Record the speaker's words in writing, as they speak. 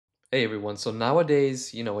Hey everyone, so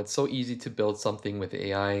nowadays, it's so easy to build something with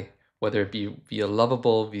AI, whether it be via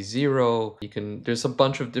Lovable, V0, there's a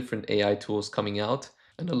bunch of different AI tools coming out,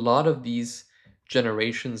 and a lot of these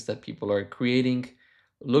generations that people are creating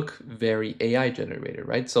look very AI generated,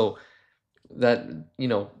 right? So that,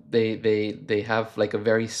 they have like a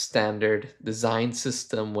very standard design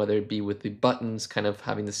system, whether it be with the buttons kind of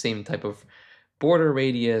having the same type of border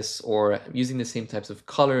radius or using the same types of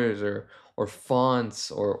colors or fonts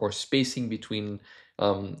or spacing between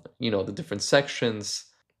the different sections.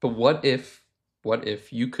 But what if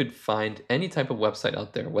you could find any type of website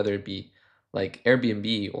out there, whether it be like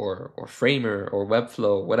Airbnb or Framer or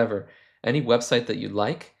Webflow, whatever, any website that you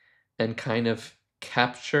like, and kind of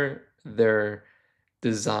capture their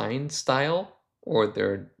design style or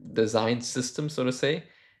their design system, so to say,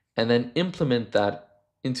 and then implement that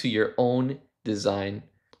into your own design,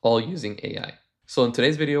 all using AI. So in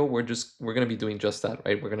today's video, we're going to be doing just that,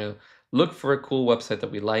 right? We're going to look for a cool website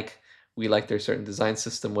that we like. We like their certain design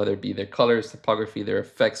system, whether it be their colors, typography, their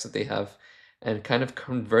effects that they have, and kind of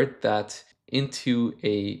convert that into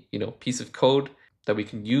a piece of code that we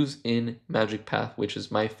can use in MagicPath, which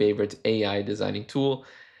is my favorite AI designing tool.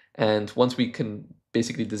 And once we can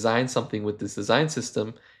basically design something with this design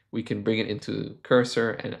system, we can bring it into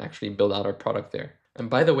Cursor and actually build out our product there. And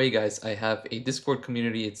by the way, guys, I have a Discord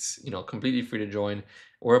community. It's completely free to join.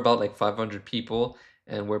 We're about like 500 people,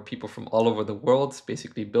 and we're people from all over the world,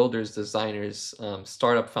 basically builders, designers,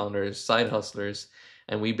 startup founders, side hustlers,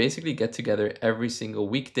 and we basically get together every single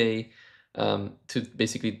weekday to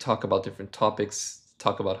basically talk about different topics,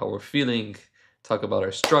 talk about how we're feeling, talk about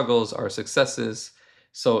our struggles, our successes.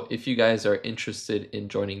 So if you guys are interested in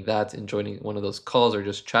joining that, in joining one of those calls or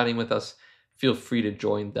just chatting with us, feel free to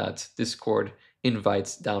join that Discord.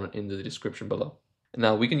 Invites down in the description below.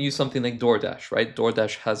 Now we can use something like DoorDash, right?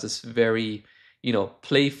 DoorDash has this very,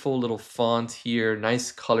 playful little font here,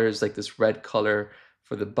 nice colors like this red color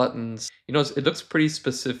for the buttons. It looks pretty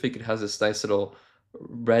specific. It has this nice little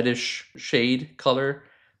reddish shade color,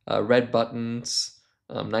 red buttons,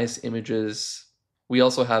 nice images. We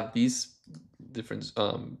also have these different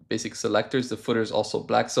basic selectors. The footer is also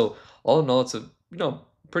black. So all in all, it's a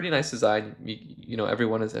pretty nice design.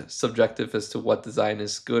 Everyone is subjective as to what design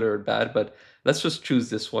is good or bad, but let's just choose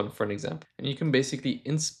this one for an example. And you can basically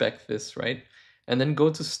inspect this, right? And then go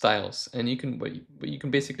to styles, and what you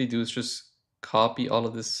can basically do is just copy all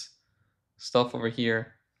of this stuff over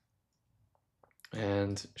here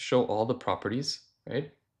and show all the properties,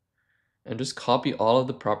 right? And just copy all of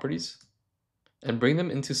the properties and bring them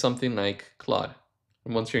into something like Claude.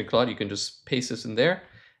 And once you're in Claude, you can just paste this in there,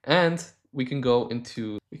 and we can go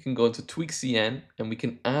into TweakCN, and we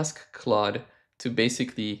can ask Claude to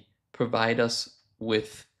basically provide us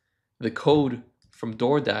with the code from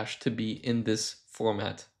DoorDash to be in this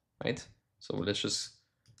format, right? So let's just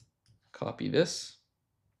copy this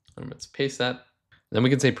and let's paste that. Then we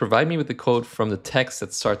can say, provide me with the code from the text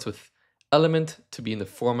that starts with element to be in the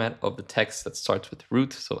format of the text that starts with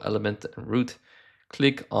root. So element and root.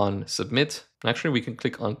 Click on submit. Actually, we can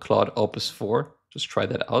click on Claude Opus 4. Just try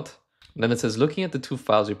that out. And then it says, looking at the two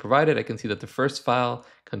files we provided, I can see that the first file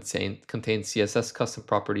contains CSS custom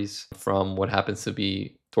properties from what happens to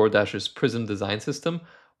be DoorDash's Prism design system,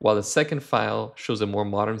 while the second file shows a more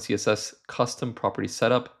modern CSS custom property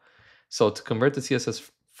setup. So to convert the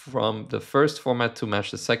CSS from the first format to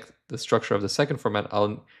match the structure of the second format,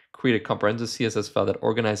 I'll create a comprehensive CSS file that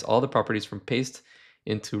organizes all the properties from paste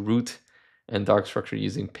into root and dark structure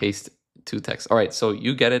using paste to text. All right, so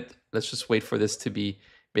you get it. Let's just wait for this to be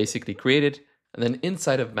basically created. And then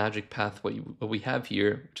inside of MagicPath, what we have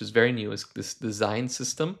here, which is very new, is this design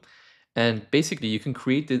system. And basically you can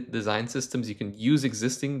create the design systems. You can use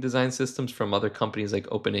existing design systems from other companies like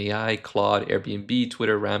OpenAI, Claude, Airbnb,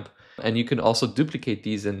 Twitter, Ramp. And you can also duplicate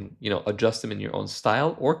these and adjust them in your own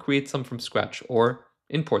style, or create some from scratch or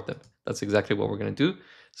import them. That's exactly what we're going to do.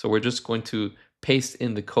 So we're just going to paste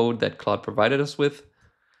in the code that Claude provided us with,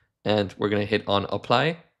 and we're going to hit on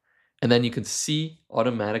apply. And then you can see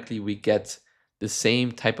automatically we get the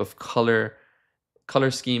same type of color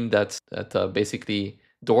scheme that basically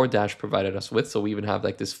DoorDash provided us with. So we even have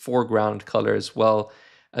like this foreground color as well.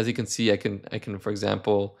 As you can see, I can for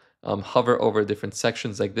example, hover over different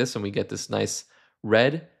sections like this, and we get this nice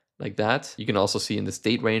red like that. You can also see in this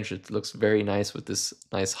date range, it looks very nice with this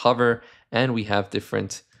nice hover, and we have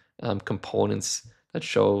different components that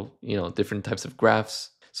show different types of graphs.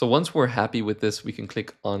 So once we're happy with this, we can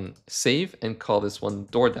click on save and call this one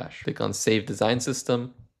DoorDash. Click on save design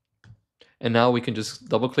system. And now we can just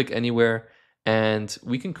double click anywhere, and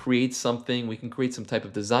we can create something. We can create some type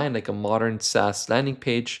of design like a modern SaaS landing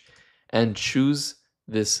page, and choose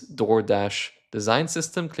this DoorDash design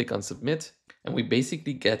system, click on submit, and we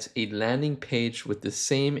basically get a landing page with the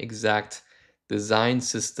same exact design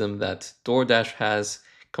system that DoorDash has,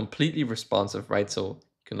 completely responsive, right? So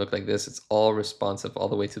it can look like this. It's all responsive all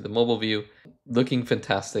the way to the mobile view, looking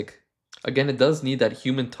fantastic. Again, it does need that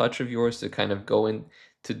human touch of yours to kind of go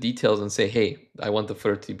into details and say, hey, I want the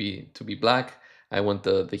footer to be black. I want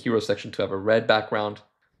the hero section to have a red background.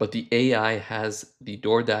 But the AI has the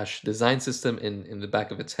DoorDash design system in the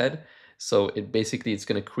back of its head. So it's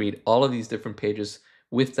going to create all of these different pages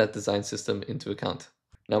with that design system into account.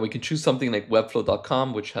 Now we can choose something like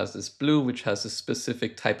webflow.com, which has this blue, which has a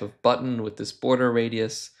specific type of button with this border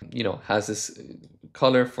radius, has this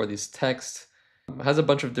color for this text, has a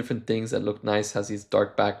bunch of different things that look nice, has these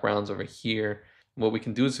dark backgrounds over here. What we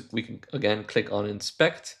can do is we can, again, click on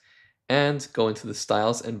inspect and go into the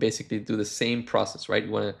styles and basically do the same process, right?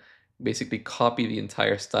 You want to basically copy the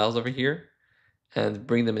entire styles over here and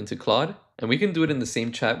bring them into Claude. And we can do it in the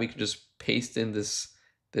same chat. We can just paste in this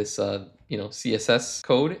CSS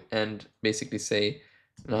code and basically say,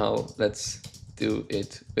 now let's do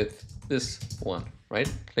it with this one,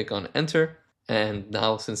 right? Click on enter. And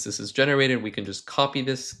now since this is generated, we can just copy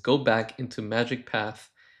this, go back into MagicPath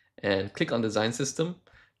and click on design system.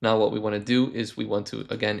 Now what we want to do is we want to,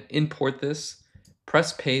 again, import this,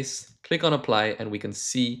 press paste, click on apply, and we can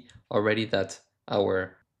see already that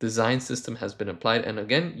our design system has been applied. And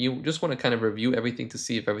again, you just want to kind of review everything to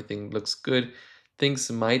see if everything looks good.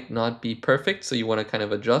 Things might not be perfect, so you want to kind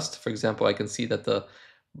of adjust. For example, I can see that the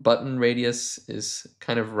button radius is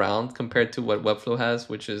kind of round compared to what Webflow has,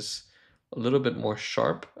 which is a little bit more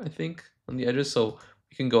sharp, I think, on the edges. So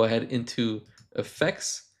we can go ahead into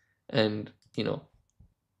effects and,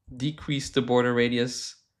 decrease the border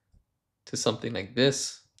radius to something like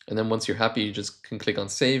this. And then once you're happy, you just can click on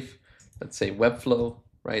save. Let's say Webflow,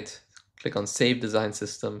 right? Click on save design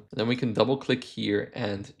system. And then we can double click here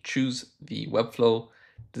and choose the Webflow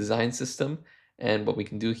design system. And what we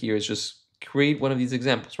can do here is just create one of these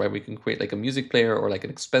examples, right? We can create like a music player or like an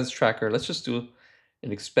expense tracker. Let's just do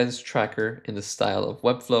an expense tracker in the style of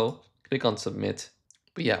Webflow. Click on submit.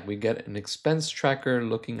 But yeah, we get an expense tracker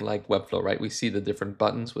looking like Webflow, right? We see the different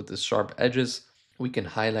buttons with the sharp edges. We can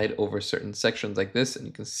highlight over certain sections like this, and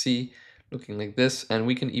you can see looking like this, and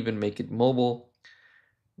we can even make it mobile.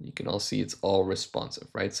 You can all see it's all responsive,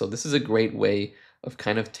 right? So this is a great way of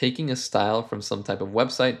kind of taking a style from some type of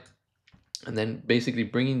website and then basically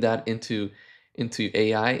bringing that into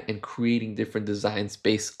AI and creating different designs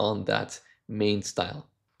based on that main style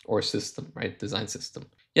or system, right? Design system.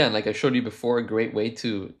 Yeah, and like I showed you before, a great way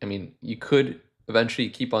to, you could eventually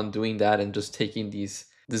keep on doing that and just taking these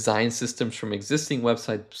design systems from existing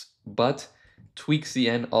websites, but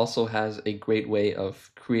TweakCN also has a great way of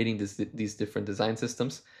creating these different design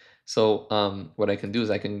systems. So what I can do is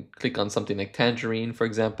I can click on something like Tangerine, for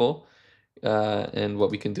example, and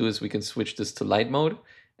what we can do is we can switch this to light mode,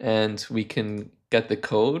 and we can get the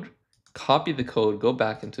code, copy the code, go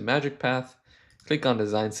back into MagicPath, click on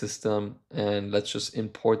design system, and let's just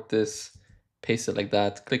import this, paste it like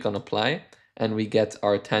that, click on apply, and we get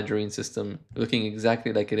our Tangerine system looking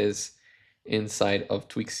exactly like it is inside of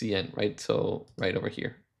TweakCN, right? So right over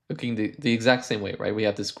here, looking the exact same way, right? We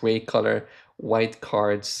have this gray color, white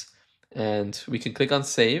cards, and we can click on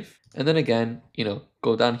save. And then again,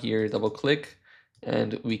 go down here, double click,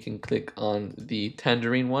 and we can click on the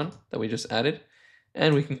Tangerine one that we just added.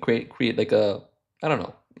 And we can create like a, I don't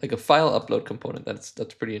know, like a file upload component. That's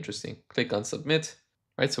pretty interesting. Click on submit,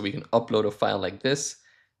 right? So we can upload a file like this,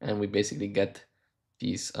 and we basically get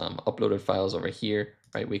these uploaded files over here,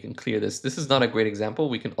 right? We can clear this. This is not a great example.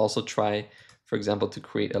 We can also try, for example, to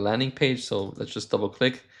create a landing page. So let's just double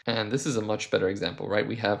click. And this is a much better example, right?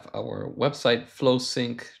 We have our website flow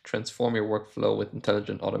sync, transform your workflow with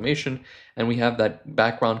intelligent automation. And we have that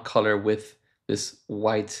background color with this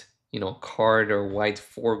white, card or white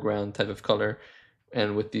foreground type of color,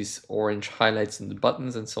 and with these orange highlights in the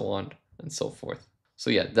buttons and so on and so forth. So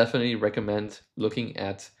yeah, definitely recommend looking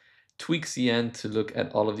at TweakCN to look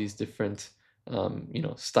at all of these different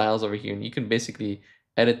styles over here. And you can basically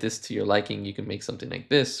edit this to your liking. You can make something like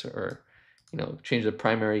this, or change the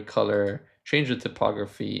primary color, change the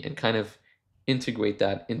typography, and kind of integrate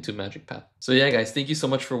that into MagicPath. So yeah, guys, thank you so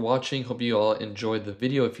much for watching. Hope you all enjoyed the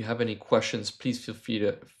video. If you have any questions, please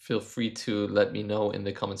feel free to let me know in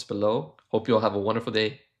the comments below. Hope you all have a wonderful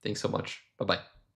day. Thanks so much. Bye-bye.